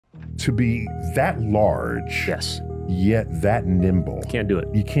to be that large, Yes. yet that nimble. Can't do it.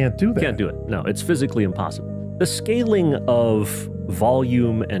 You can't do that. Can't do it. No, it's physically impossible. The scaling of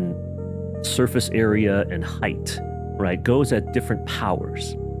volume and surface area and height, right, goes at different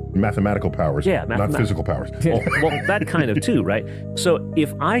powers. Mathematical powers, Yeah, not physical powers. Well, that kind of too, right? So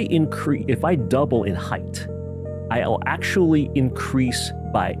if I double in height, I'll actually increase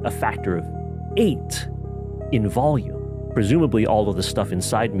by a factor of 8 in volume. Presumably all of the stuff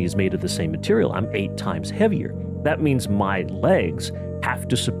inside me is made of the same material. I'm 8 times heavier. That means my legs have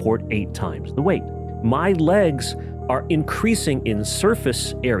to support 8 times the weight. My legs are increasing in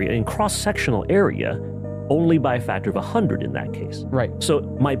surface area, in cross-sectional area, only by a factor of 100 in that case. Right. So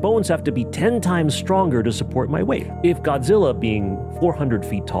my bones have to be 10 times stronger to support my weight. If Godzilla being 400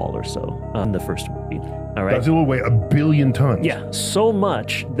 feet tall or so on the first movie, all right? Godzilla weigh 1 billion tons. Yeah, so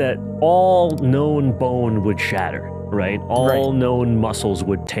much that all known bone would shatter, right? All known muscles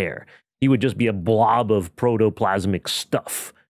would tear. He would just be a blob of protoplasmic stuff.